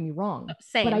things. Don't get me wrong.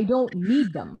 Same. But I don't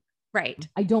need them. Right.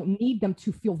 I don't need them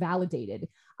to feel validated.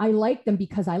 I like them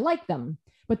because I like them,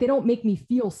 but they don't make me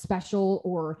feel special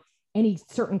or any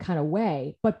certain kind of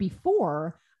way. But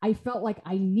before, I felt like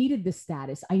I needed the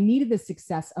status. I needed the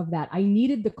success of that. I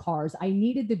needed the cars. I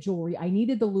needed the jewelry. I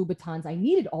needed the Louboutins. I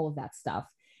needed all of that stuff.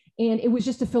 And it was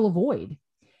just to fill a void.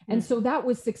 And so that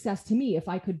was success to me. If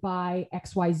I could buy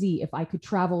XYZ, if I could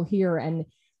travel here. And,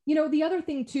 you know, the other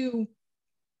thing too,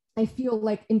 I feel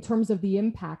like in terms of the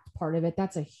impact part of it,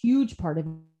 that's a huge part of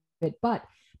it. But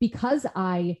because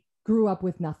I grew up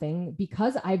with nothing,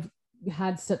 because I've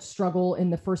had such struggle in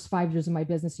the first 5 years of my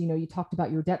business, you know, you talked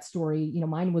about your debt story. You know,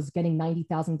 mine was getting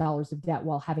 $90,000 of debt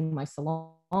while having my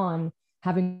salon,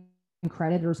 having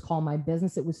creditors call my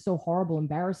business. It was so horrible,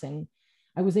 embarrassing.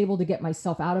 I was able to get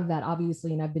myself out of that,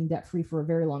 obviously, and I've been debt free for a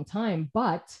very long time.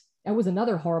 But that was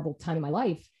another horrible time in my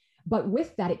life. But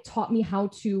with that, it taught me how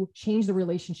to change the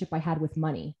relationship I had with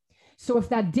money. So if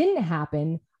that didn't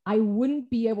happen, I wouldn't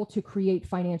be able to create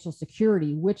financial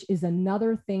security, which is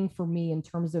another thing for me in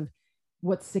terms of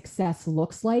what success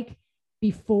looks like.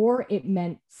 Before it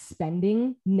meant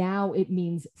spending, now it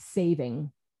means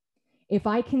saving. If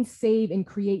I can save and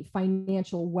create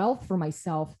financial wealth for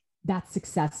myself, that's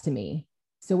success to me.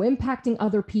 So impacting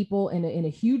other people in a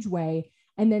huge way,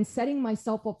 and then setting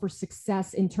myself up for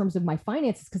success in terms of my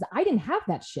finances, because I didn't have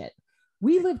that shit.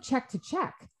 We lived check to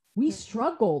check. We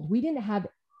struggled. We didn't have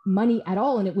money at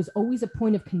all. And it was always a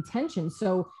point of contention.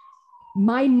 So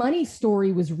my money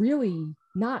story was really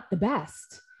not the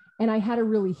best. And I had to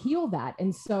really heal that.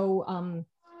 And so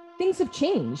things have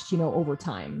changed, you know, over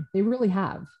time. They really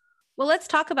have. Well, let's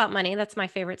talk about money. That's my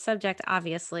favorite subject,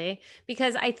 obviously,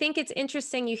 because I think it's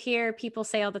interesting. You hear people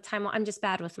say all the time, well, I'm just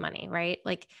bad with money, right?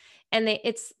 Like, and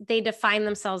they define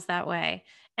themselves that way.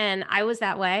 And I was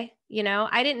that way, you know,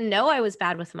 I didn't know I was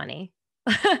bad with money.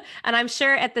 And I'm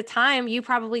sure at the time you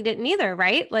probably didn't either,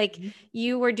 right? Like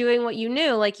you were doing what you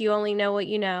knew, like you only know what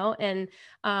you know. And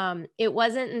it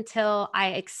wasn't until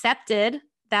I accepted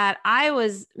that I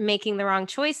was making the wrong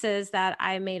choices that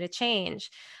I made a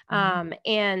change.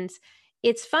 And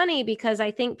it's funny because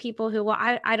I think people who, well,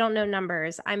 I don't know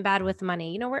numbers, I'm bad with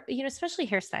money, you know, especially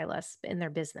hairstylists in their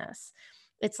business.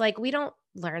 It's like, we don't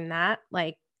learn that.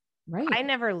 Like, Right. I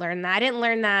never learned that. I didn't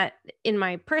learn that in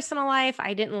my personal life.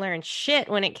 I didn't learn shit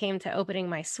when it came to opening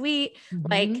my suite.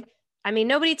 Like, I mean,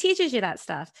 nobody teaches you that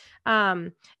stuff.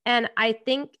 And I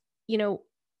think, you know,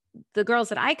 the girls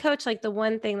that I coach, like the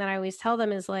one thing that I always tell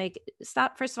them is like,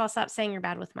 first of all, stop saying you're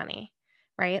bad with money,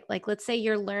 right? Like, let's say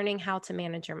you're learning how to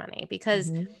manage your money,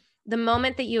 because the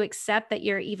moment that you accept that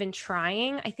you're even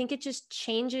trying, I think it just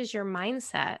changes your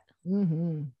mindset.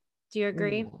 Do you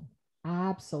agree? Ooh,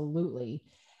 absolutely.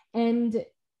 And,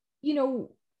 you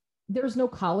know, there's no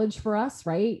college for us,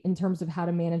 right? In terms of how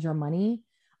to manage our money.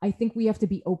 I think we have to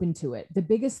be open to it. The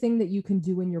biggest thing that you can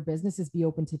do in your business is be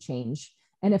open to change.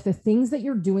 And if the things that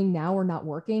you're doing now are not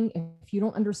working, if you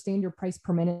don't understand your price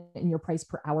per minute and your price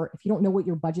per hour, if you don't know what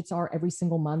your budgets are every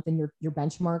single month and your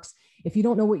benchmarks, if you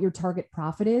don't know what your target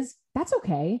profit is, that's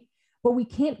okay. But we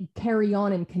can't carry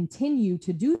on and continue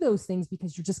to do those things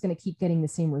because you're just going to keep getting the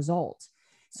same result.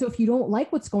 So if you don't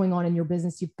like what's going on in your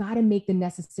business, you've got to make the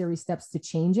necessary steps to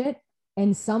change it.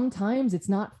 And sometimes it's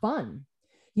not fun.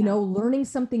 You know, learning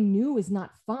something new is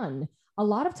not fun. A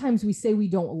lot of times we say we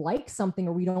don't like something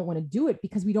or we don't want to do it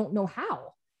because we don't know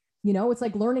how. You know, it's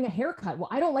like learning a haircut. Well,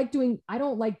 I don't like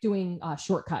doing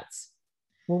shortcuts.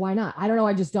 Well, why not? I don't know.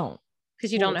 I just don't.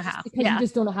 Because you don't know how. Because you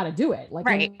just don't know how to do it. Like,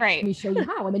 right. Let me show you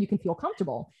how, and then you can feel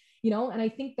comfortable. You know, and I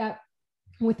think that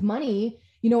with money,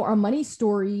 you know, our money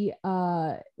story,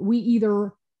 we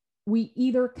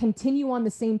either continue on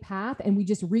the same path and we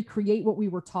just recreate what we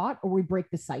were taught, or we break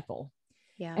the cycle.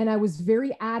 Yeah. And I was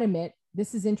very adamant.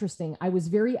 This is interesting. I was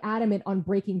very adamant on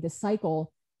breaking the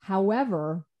cycle.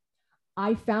 However,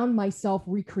 I found myself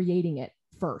recreating it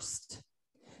first.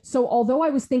 So although I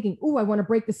was thinking, oh, I want to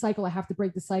break the cycle, I have to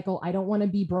break the cycle. I don't want to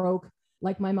be broke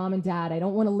like my mom and dad. I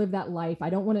don't want to live that life. I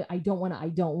don't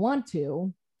want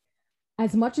to.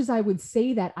 As much as I would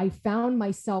say that, I found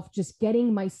myself just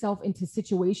getting myself into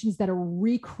situations that are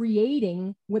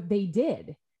recreating what they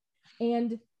did.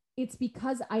 And it's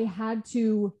because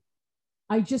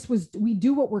we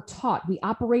do what we're taught. We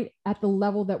operate at the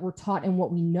level that we're taught and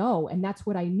what we know. And that's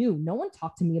what I knew. No one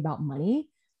talked to me about money.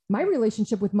 My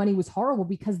relationship with money was horrible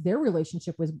because their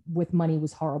relationship with money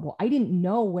was horrible. I didn't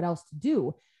know what else to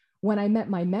do. When I met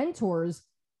my mentors,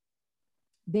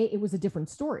 it was a different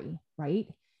story, right?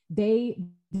 They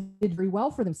did very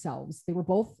well for themselves. They were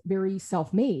both very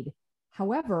self-made.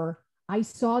 However, I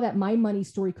saw that my money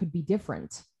story could be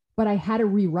different, but I had to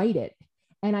rewrite it.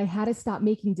 And I had to stop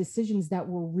making decisions that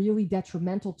were really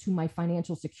detrimental to my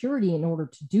financial security in order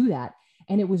to do that.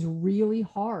 And it was really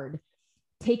hard.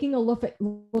 Taking a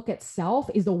look at self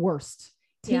is the worst.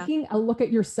 Taking a look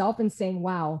at yourself and saying,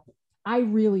 wow, I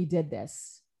really did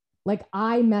this. Like,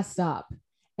 I messed up.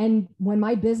 And when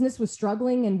my business was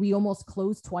struggling and we almost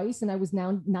closed twice and I was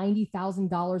now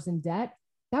 $90,000 in debt,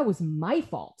 that was my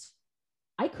fault.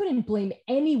 I couldn't blame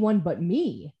anyone but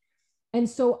me. And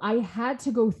so I had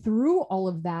to go through all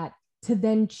of that to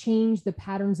then change the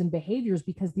patterns and behaviors,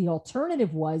 because the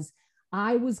alternative was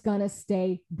I was going to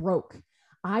stay broke.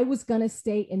 I was going to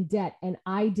stay in debt, and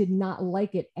I did not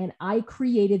like it. And I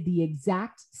created the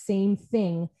exact same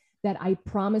thing that I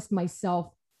promised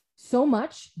myself so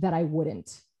much that I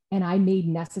wouldn't. And I made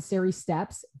necessary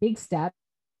steps, big steps,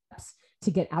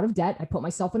 to get out of debt. I put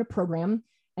myself in a program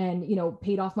and,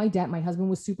 paid off my debt. My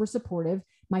husband was super supportive.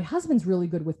 My husband's really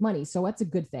good with money, so that's a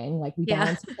good thing. Like, we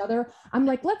balance each other. I'm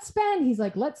like, let's spend. He's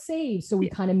like, let's save. So we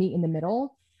kind of meet in the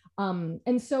middle.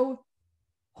 And so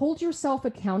hold yourself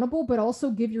accountable, but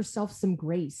also give yourself some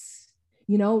grace.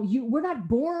 We're not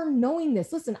born knowing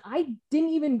this. Listen, I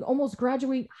didn't even almost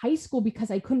graduate high school because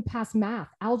I couldn't pass math,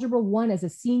 algebra 1 as a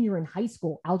senior in high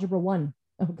school, algebra 1.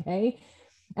 Okay.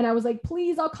 And I was like,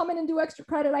 please, I'll come in and do extra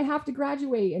credit. I have to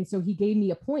graduate. And so he gave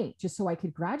me a point just so I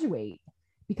could graduate,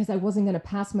 because I wasn't going to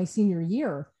pass my senior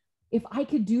year. If I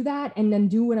could do that and then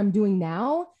do what I'm doing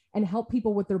now and help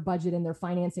people with their budget and their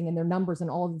financing and their numbers and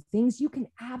all of the things, you can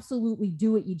absolutely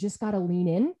do it. You just got to lean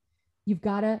in. You've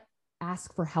got to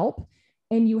ask for help.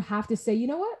 And you have to say, you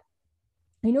know what?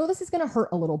 I know this is going to hurt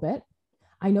a little bit.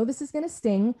 I know this is going to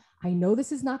sting. I know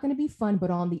this is not going to be fun, but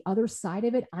on the other side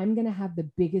of it, I'm going to have the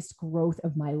biggest growth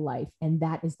of my life. And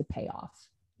that is the payoff.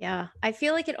 Yeah. I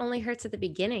feel like it only hurts at the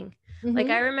beginning. Like,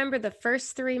 I remember the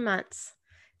first 3 months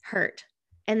hurt.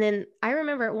 And then I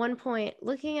remember at one point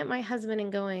looking at my husband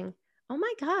and going, oh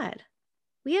my God,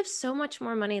 we have so much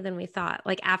more money than we thought,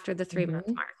 like after the 3-month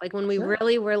mark, like when we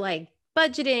really were like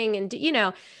budgeting and,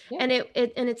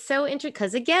 and it's so interesting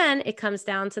because, again, it comes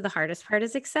down to the hardest part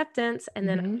is acceptance. And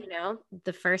then,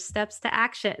 the first steps to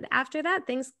action. After that,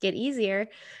 things get easier.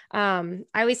 I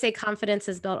always say confidence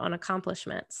is built on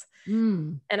accomplishments.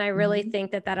 And I really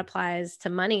think that applies to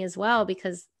money as well,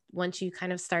 because once you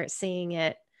kind of start seeing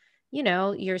it,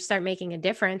 you start making a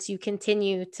difference, you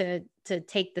continue to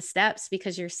take the steps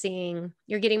because you're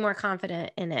getting more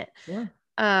confident in it.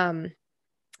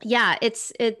 Yeah,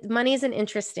 money is an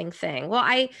interesting thing. Well,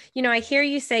 I hear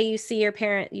you say you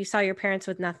saw your parents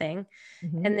with nothing,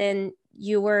 and then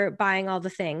you were buying all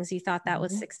the things. You thought that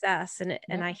was success.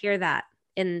 And I hear that.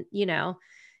 And, you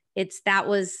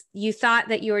thought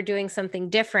that you were doing something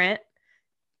different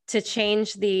to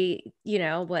change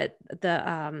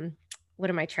what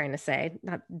am I trying to say?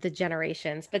 Not the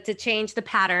generations, but to change the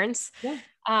patterns.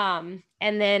 And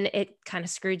then it kind of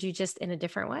screwed you just in a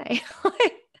different way.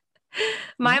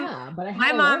 My mom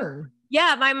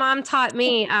taught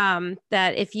me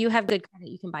that if you have good credit,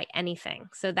 you can buy anything.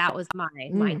 So that was my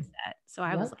mindset. So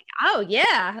I was like, oh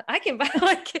yeah, I can buy,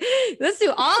 let's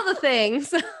do all the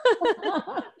things.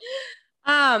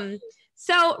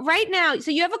 So right now,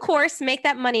 so you have a course, Make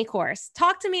That Money course.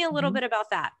 Talk to me a little bit about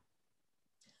that.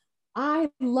 I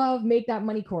love Make That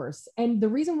Money course. And the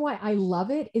reason why I love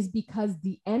it is because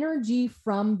the energy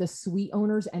from the suite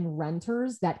owners and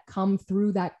renters that come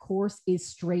through that course is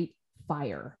straight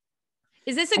fire.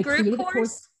 Is this a group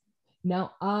course?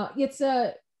 No, it's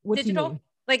a digital.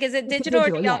 Like, is it digital?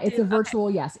 It's a virtual.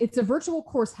 Okay. Yes, it's a virtual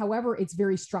course. However, it's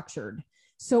very structured.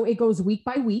 So it goes week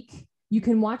by week. You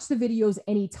can watch the videos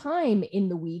anytime in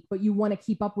the week, but you want to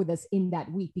keep up with us in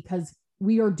that week because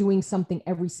we are doing something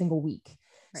every single week.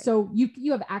 Right. So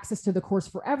you have access to the course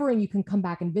forever and you can come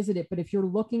back and visit it. But if you're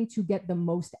looking to get the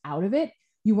most out of it,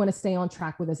 you want to stay on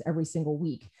track with us every single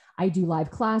week. I do live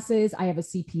classes. I have a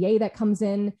CPA that comes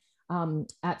in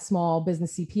at Small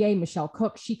Business CPA, Michelle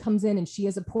Cook. She comes in and she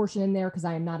has a portion in there because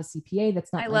I am not a CPA.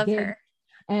 That's not my gig. Her.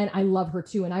 And I love her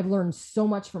too. And I've learned so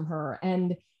much from her.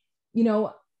 And,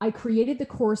 I created the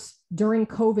course during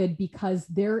COVID because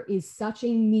there is such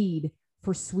a need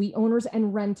for suite owners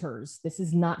and renters. This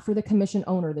is not for the commission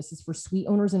owner. This is for suite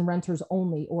owners and renters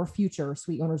only, or future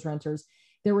suite owners, renters.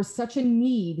 There was such a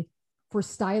need for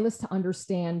stylists to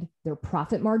understand their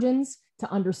profit margins,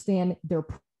 to understand their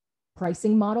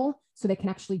pricing model, so they can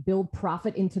actually build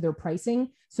profit into their pricing,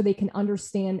 so they can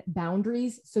understand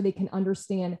boundaries, so they can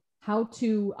understand how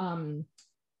to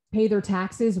pay their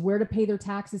taxes, where to pay their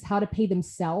taxes, how to pay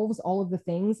themselves, all of the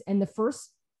things. And the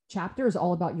first chapter is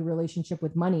all about your relationship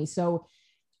with money. So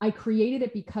I created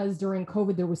it because during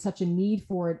COVID, there was such a need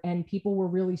for it and people were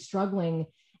really struggling,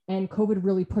 and COVID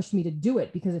really pushed me to do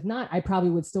it, because if not, I probably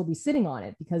would still be sitting on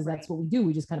it, because that's what we do.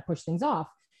 We just kind of push things off.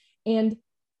 And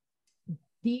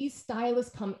these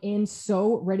stylists come in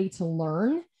so ready to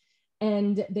learn.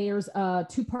 And there's a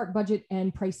 2-part budget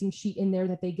and pricing sheet in there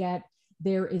that they get.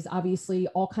 There is obviously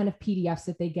all kind of PDFs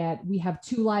that they get. We have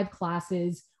 2 live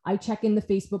classes. I check in the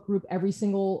Facebook group every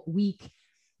single week.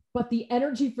 but the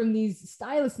energy from these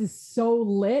stylists is so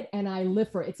lit, and I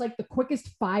live for it. It's like the quickest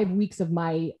 5 weeks of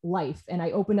my life. And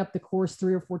I open up the course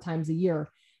 3 or 4 times a year,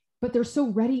 but they're so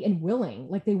ready and willing.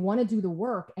 Like they want to do the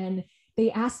work, and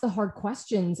they ask the hard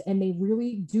questions, and they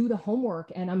really do the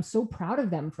homework. And I'm so proud of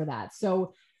them for that.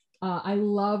 So I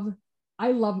love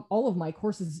all of my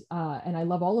courses, and I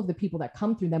love all of the people that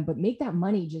come through them, but Make That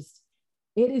Money just,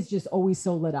 it is just always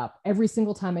so lit up. Every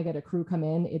single time I get a crew come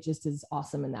in, it just is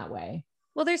awesome in that way.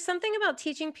 Well, there's something about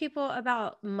teaching people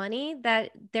about money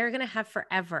that they're going to have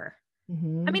forever.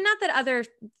 I mean, not that other,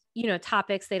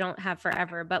 topics they don't have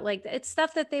forever, but like it's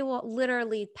stuff that they will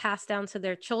literally pass down to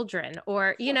their children,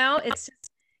 or, it's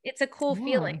a cool Yeah.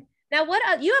 feeling. Now,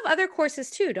 what you have other courses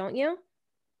too, don't you?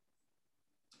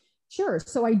 Sure.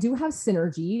 So I do have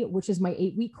Synergy, which is my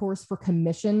 8 week course for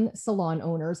commission salon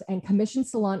owners. And commission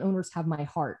salon owners have my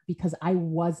heart because I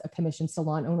was a commission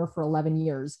salon owner for 11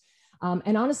 years.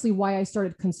 And honestly, why I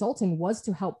started consulting was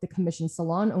to help the commission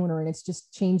salon owner. And it's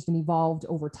just changed and evolved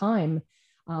over time,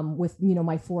 with,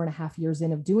 my 4.5 years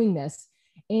in of doing this.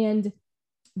 And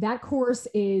that course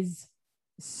is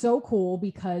so cool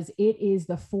because it is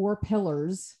the 4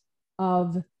 pillars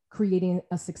of creating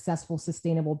a successful,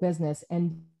 sustainable business.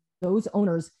 And those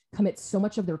owners commit so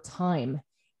much of their time.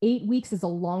 8 weeks is a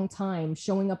long time,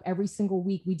 showing up every single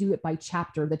week. We do it by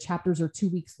chapter. The chapters are 2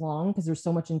 weeks long because there's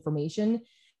so much information.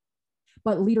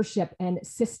 But leadership and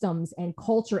systems and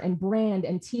culture and brand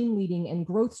and team leading and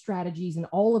growth strategies and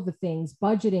all of the things,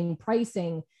 budgeting,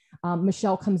 pricing.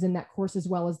 Michelle comes in that course as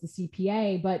well as the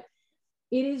CPA. But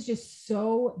it is just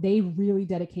so, they really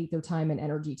dedicate their time and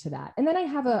energy to that. And then I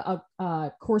have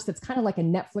a course that's kind of like a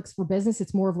Netflix for business.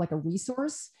 It's more of like a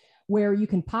resource where you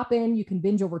can pop in, you can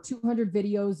binge over 200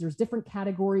 videos. There's different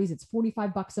categories. It's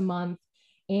 $45 a month.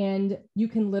 And you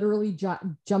can literally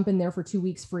jump in there for 2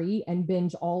 weeks free and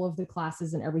binge all of the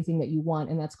classes and everything that you want.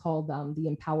 And that's called the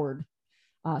Empowered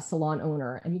Salon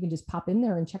Owner. And you can just pop in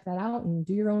there and check that out and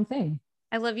do your own thing.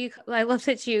 I love you. I love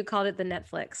that you called it the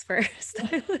Netflix for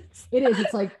stylists. It is.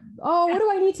 It's like, oh, what do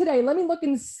I need today? Let me look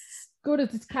and go to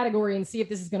this category and see if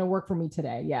this is going to work for me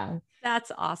today. Yeah.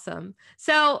 That's awesome.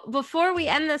 So before we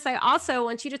end this, I also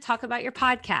want you to talk about your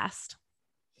podcast.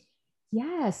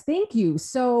 Yes, thank you.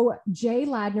 So Jay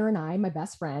Ladner and I, my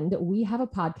best friend, we have a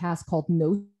podcast called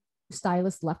No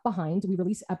Stylist Left Behind. We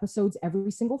release episodes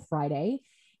every single Friday.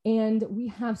 And we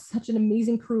have such an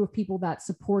amazing crew of people that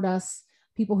support us,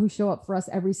 people who show up for us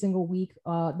every single week.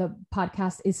 The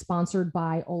podcast is sponsored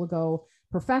by Oligo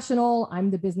Professional.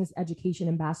 I'm the business education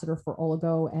ambassador for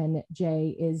Oligo, and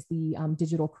Jay is the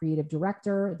digital creative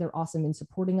director. They're awesome in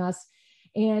supporting us.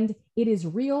 And it is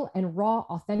real and raw,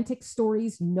 authentic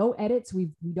stories, no edits. We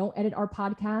don't edit our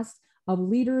podcast, of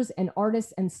leaders and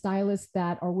artists and stylists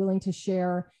that are willing to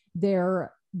share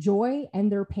their joy and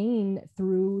their pain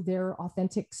through their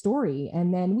authentic story.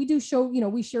 And then we do show,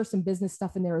 we share some business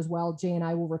stuff in there as well. Jay and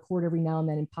I will record every now and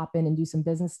then and pop in and do some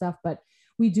business stuff, but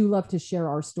we do love to share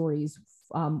our stories,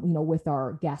 with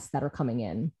our guests that are coming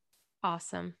in.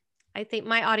 Awesome. I think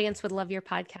my audience would love your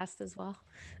podcast as well.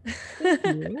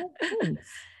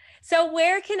 So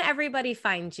where can everybody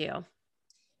find you?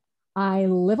 I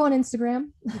live on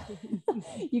Instagram.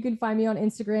 You can find me on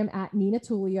Instagram at Nina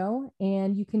Tulio,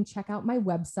 and you can check out my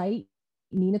website,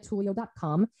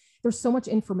 ninatulio.com. There's so much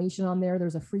information on there.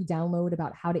 There's a free download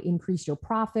about how to increase your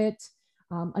profit.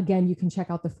 Again, you can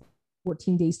check out the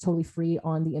 14 days totally free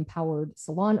on the Empowered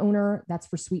Salon Owner. That's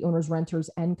for suite owners, renters,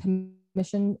 and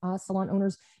commission salon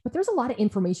owners. But there's a lot of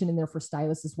information in there for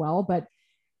stylists as well. But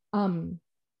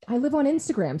I live on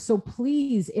Instagram. So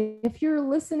please, if you're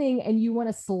listening and you want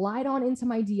to slide on into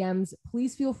my DMs,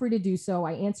 please feel free to do so.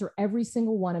 I answer every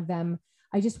single one of them.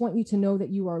 I just want you to know that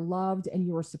you are loved and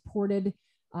you are supported,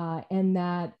 and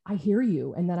that I hear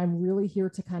you, and that I'm really here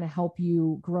to kind of help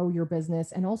you grow your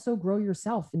business and also grow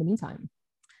yourself in the meantime.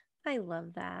 I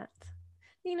love that.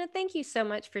 Nina, thank you so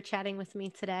much for chatting with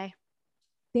me today.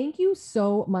 Thank you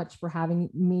so much for having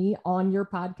me on your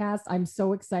podcast. I'm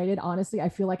so excited. Honestly, I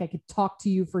feel like I could talk to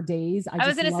you for days. I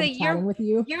was going to say, chatting with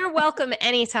you. You're welcome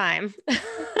anytime.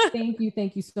 Thank you.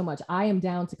 Thank you so much. I am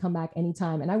down to come back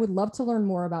anytime. And I would love to learn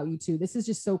more about you too. This is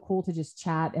just so cool to just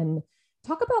chat and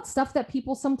talk about stuff that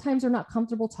people sometimes are not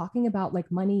comfortable talking about, like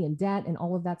money and debt and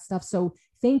all of that stuff. So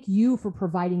thank you for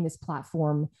providing this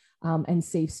platform and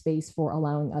safe space for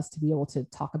allowing us to be able to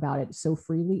talk about it so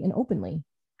freely and openly.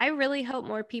 I really hope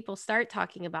more people start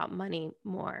talking about money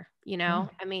more,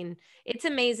 I mean, it's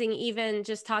amazing, even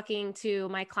just talking to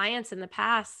my clients in the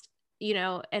past,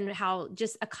 and how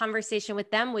just a conversation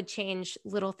with them would change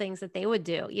little things that they would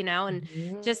do,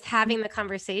 and just having the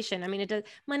conversation. I mean,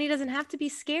 money doesn't have to be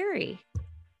scary.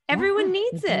 Everyone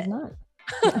needs it.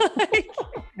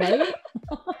 Right?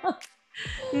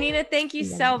 Nina, thank you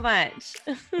so much.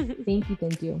 Thank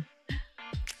you.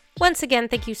 Once again,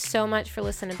 thank you so much for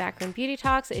listening to Backroom Beauty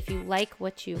Talks. If you like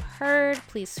what you heard,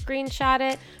 please screenshot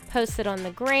it, post it on the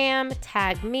gram,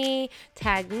 tag me,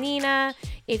 tag Nina.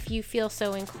 If you feel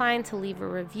so inclined to leave a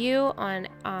review on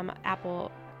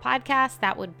Apple Podcasts,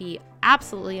 that would be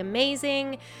absolutely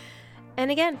amazing.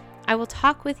 And again, I will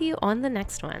talk with you on the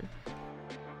next one.